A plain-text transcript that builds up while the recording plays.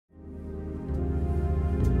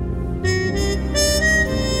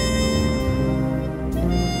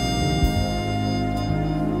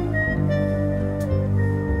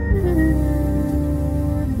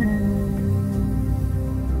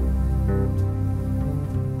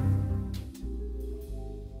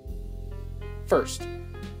First,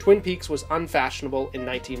 Twin Peaks was unfashionable in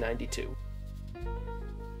 1992.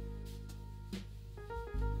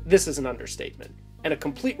 This is an understatement, and a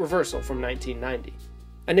complete reversal from 1990.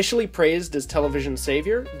 Initially praised as television's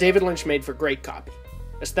savior, David Lynch made for great copy.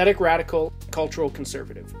 Aesthetic radical, cultural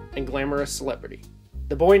conservative, and glamorous celebrity.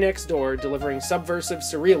 The boy next door delivering subversive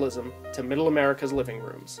surrealism to middle America's living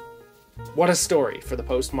rooms. What a story for the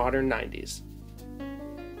postmodern 90s.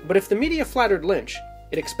 But if the media flattered Lynch,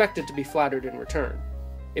 it expected to be flattered in return.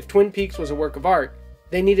 If Twin Peaks was a work of art,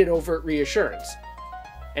 they needed overt reassurance.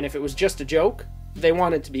 And if it was just a joke, they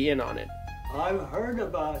wanted to be in on it. I've heard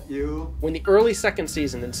about you. When the early second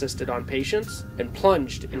season insisted on patience and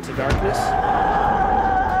plunged into darkness,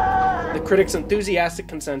 the critics' enthusiastic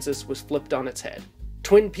consensus was flipped on its head.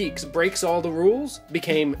 Twin Peaks breaks all the rules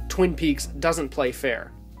became Twin Peaks doesn't play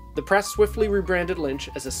fair. The press swiftly rebranded Lynch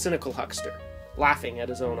as a cynical huckster, laughing at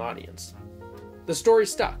his own audience. The story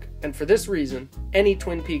stuck, and for this reason, any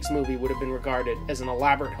Twin Peaks movie would have been regarded as an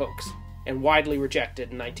elaborate hoax, and widely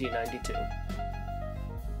rejected in 1992.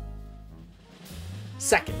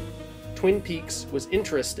 Second, Twin Peaks was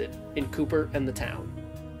interested in Cooper and the town.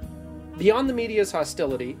 Beyond the media's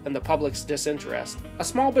hostility and the public's disinterest, a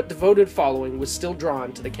small but devoted following was still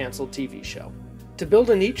drawn to the cancelled TV show. To build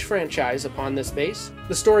a niche franchise upon this base,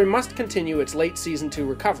 the story must continue its late Season 2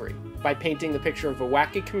 recovery by painting the picture of a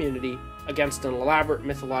wacky community against an elaborate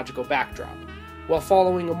mythological backdrop, while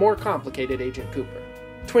following a more complicated Agent Cooper.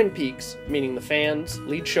 Twin Peaks, meaning the fans,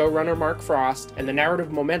 lead showrunner Mark Frost, and the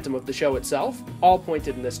narrative momentum of the show itself, all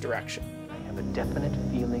pointed in this direction. I have a definite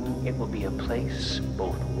feeling it will be a place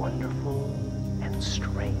both wonderful and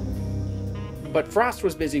strange. But Frost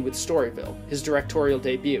was busy with Storyville, his directorial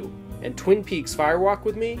debut, and Twin Peaks Fire Walk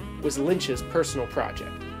with Me was Lynch's personal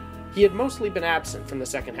project. He had mostly been absent from the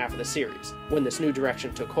second half of the series, when this new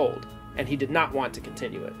direction took hold, and he did not want to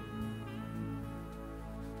continue it.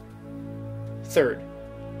 Third,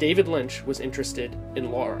 David Lynch was interested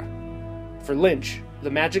in Laura. For Lynch,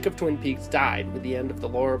 the magic of Twin Peaks died with the end of the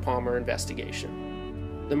Laura Palmer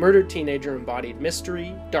investigation. The murdered teenager embodied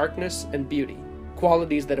mystery, darkness, and beauty,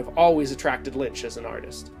 qualities that have always attracted Lynch as an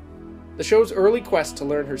artist. The show's early quest to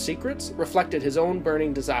learn her secrets reflected his own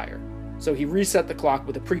burning desire, so he reset the clock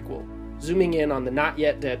with a prequel, zooming in on the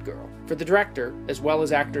not-yet-dead girl. For the director, as well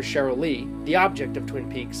as actor Sheryl Lee, the object of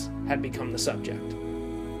Twin Peaks had become the subject.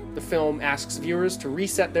 The film asks viewers to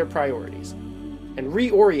reset their priorities and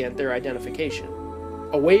reorient their identification,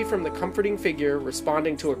 away from the comforting figure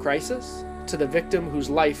responding to a crisis to the victim whose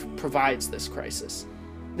life provides this crisis.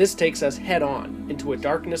 This takes us head-on into a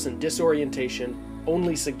darkness and disorientation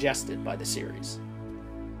only suggested by the series.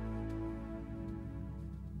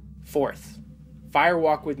 Fourth, Fire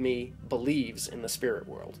Walk with Me believes in the spirit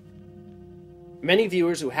world. Many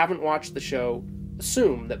viewers who haven't watched the show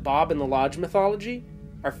assume that Bob and the Lodge mythology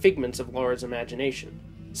are figments of Laura's imagination,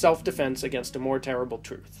 self-defense against a more terrible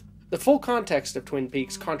truth. The full context of Twin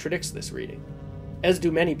Peaks contradicts this reading, as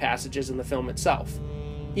do many passages in the film itself.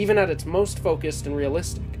 Even at its most focused and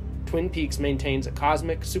realistic, Twin Peaks maintains a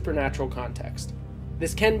cosmic, supernatural context.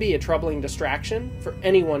 This can be a troubling distraction for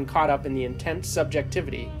anyone caught up in the intense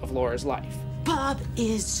subjectivity of Laura's life. Bob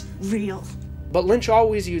is real. But Lynch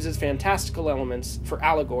always uses fantastical elements for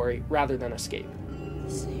allegory rather than escape.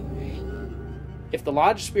 If the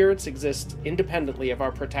Lodge spirits exist independently of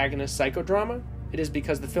our protagonist's psychodrama, it is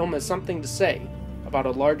because the film has something to say about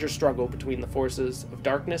a larger struggle between the forces of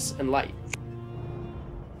darkness and light.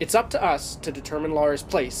 It's up to us to determine Laura's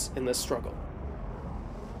place in this struggle.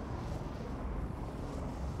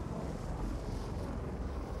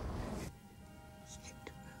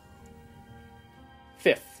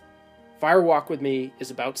 Fifth, Fire Walk with Me is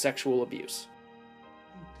about sexual abuse.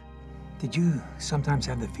 Did you sometimes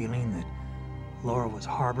have the feeling that Laura was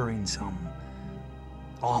harboring some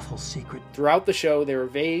awful secret? Throughout the show, there are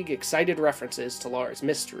vague, excited references to Laura's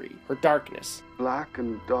mystery, her darkness, Black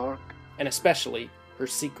and dark. and especially her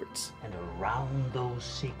secrets. And around those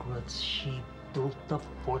secrets, she built a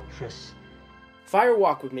fortress. Fire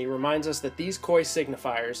Walk with Me reminds us that these coy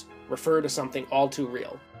signifiers refer to something all too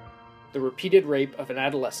real: the repeated rape of an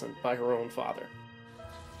adolescent by her own father.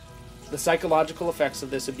 The psychological effects of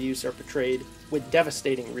this abuse are portrayed with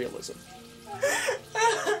devastating realism.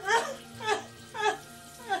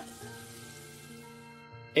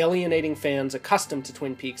 Alienating fans accustomed to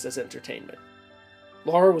Twin Peaks as entertainment.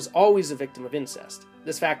 Laura was always a victim of incest.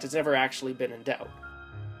 This fact has never actually been in doubt.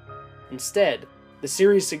 Instead, the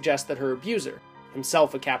series suggests that her abuser,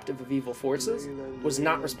 himself a captive of evil forces, was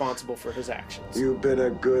not responsible for his actions. You've been a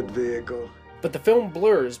good vehicle. But the film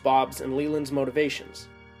blurs Bob's and Leland's motivations,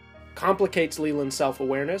 complicates Leland's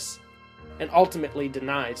self-awareness, and ultimately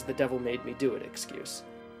denies the devil made me do it excuse.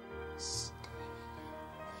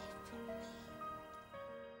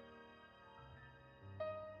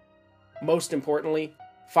 Most importantly,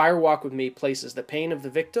 Fire Walk with Me places the pain of the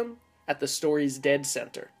victim at the story's dead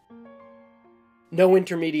center. No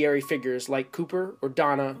intermediary figures like Cooper or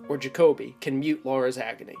Donna or Jacoby can mute Laura's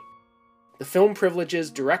agony. The film privileges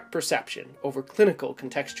direct perception over clinical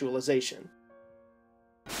contextualization.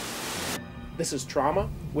 This is trauma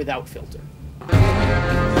without filter.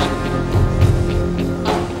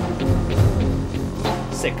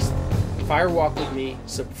 Sixth, Fire Walk with Me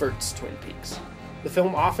subverts Twin Peaks. The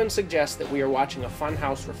film often suggests that we are watching a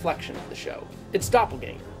funhouse reflection of the show. It's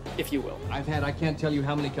doppelganger, if you will. I can't tell you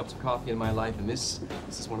how many cups of coffee in my life, and this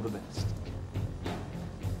is one of the best.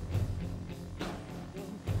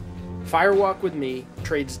 Fire Walk with Me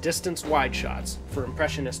trades distance wide shots for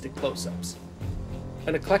impressionistic close-ups.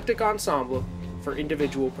 An eclectic ensemble for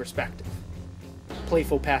individual perspective.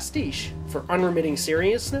 Playful pastiche for unremitting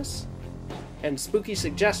seriousness, and spooky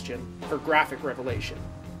suggestion for graphic revelation.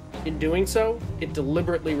 In doing so, it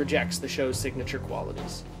deliberately rejects the show's signature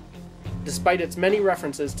qualities. Despite its many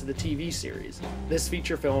references to the TV series, this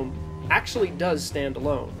feature film actually does stand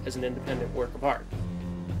alone as an independent work of art.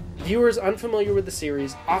 Viewers unfamiliar with the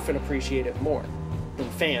series often appreciate it more than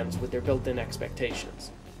fans with their built-in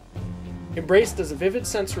expectations. Embraced as a vivid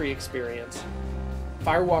sensory experience,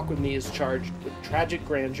 Fire Walk with Me is charged with tragic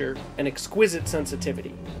grandeur and exquisite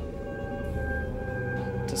sensitivity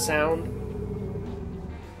to sound,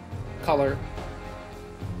 color,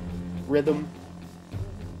 rhythm,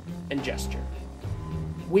 and gesture.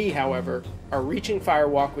 We, however, are reaching Fire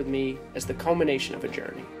Walk with Me as the culmination of a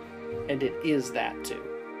journey, and it is that too.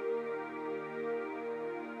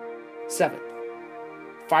 7th,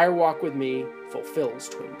 Fire Walk with Me fulfills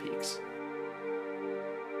Twin Peaks.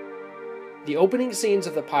 The opening scenes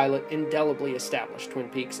of the pilot indelibly establish Twin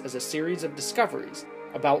Peaks as a series of discoveries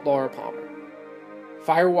about Laura Palmer.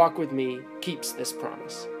 Fire Walk with Me keeps this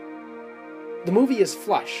promise. The movie is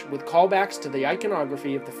flush with callbacks to the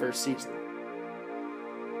iconography of the first season.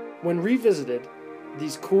 When revisited,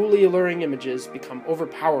 these coolly alluring images become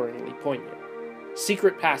overpoweringly poignant,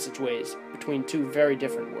 secret passageways between two very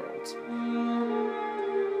different worlds.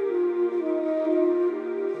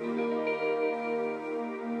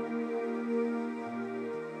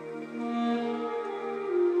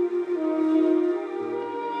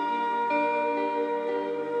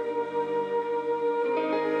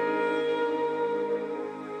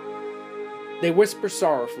 They whisper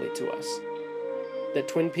sorrowfully to us that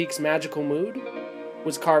Twin Peaks' magical mood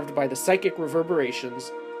was carved by the psychic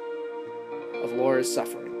reverberations of Laura's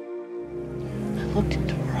suffering. I looked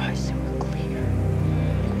into her eyes, they were clear.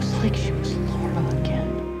 It was like she was Laura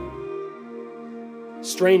again.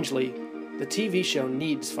 Strangely, the TV show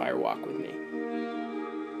needs Fire Walk with Me.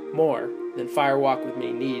 More than Fire Walk with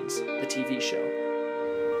Me needs the TV show.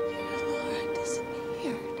 Laura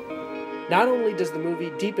disappeared. Not only does the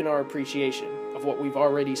movie deepen our appreciation of what we've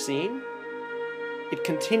already seen, it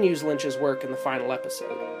continues Lynch's work in the final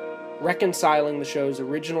episode, reconciling the show's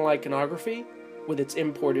original iconography with its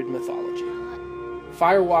imported mythology.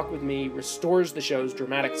 Fire Walk with Me restores the show's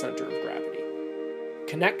dramatic center of gravity,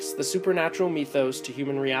 connects the supernatural mythos to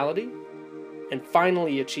human reality, and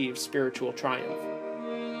finally achieves spiritual triumph.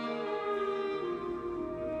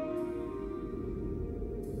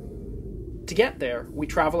 To get there, we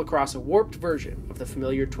travel across a warped version of the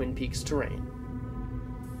familiar Twin Peaks terrain.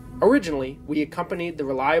 Originally, we accompanied the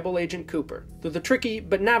reliable Agent Cooper through the tricky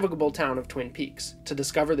but navigable town of Twin Peaks to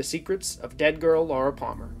discover the secrets of dead girl Laura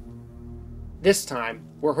Palmer. This time,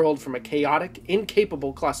 we're hurled from a chaotic,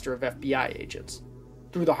 incapable cluster of FBI agents,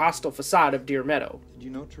 through the hostile facade of Deer Meadow. Did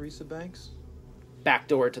you know Teresa Banks? Back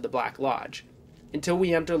door to the Black Lodge, until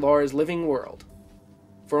we enter Laura's living world,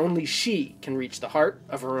 for only she can reach the heart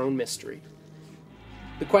of her own mystery.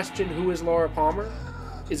 The question, who is Laura Palmer,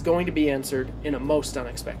 is going to be answered in a most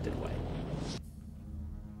unexpected way.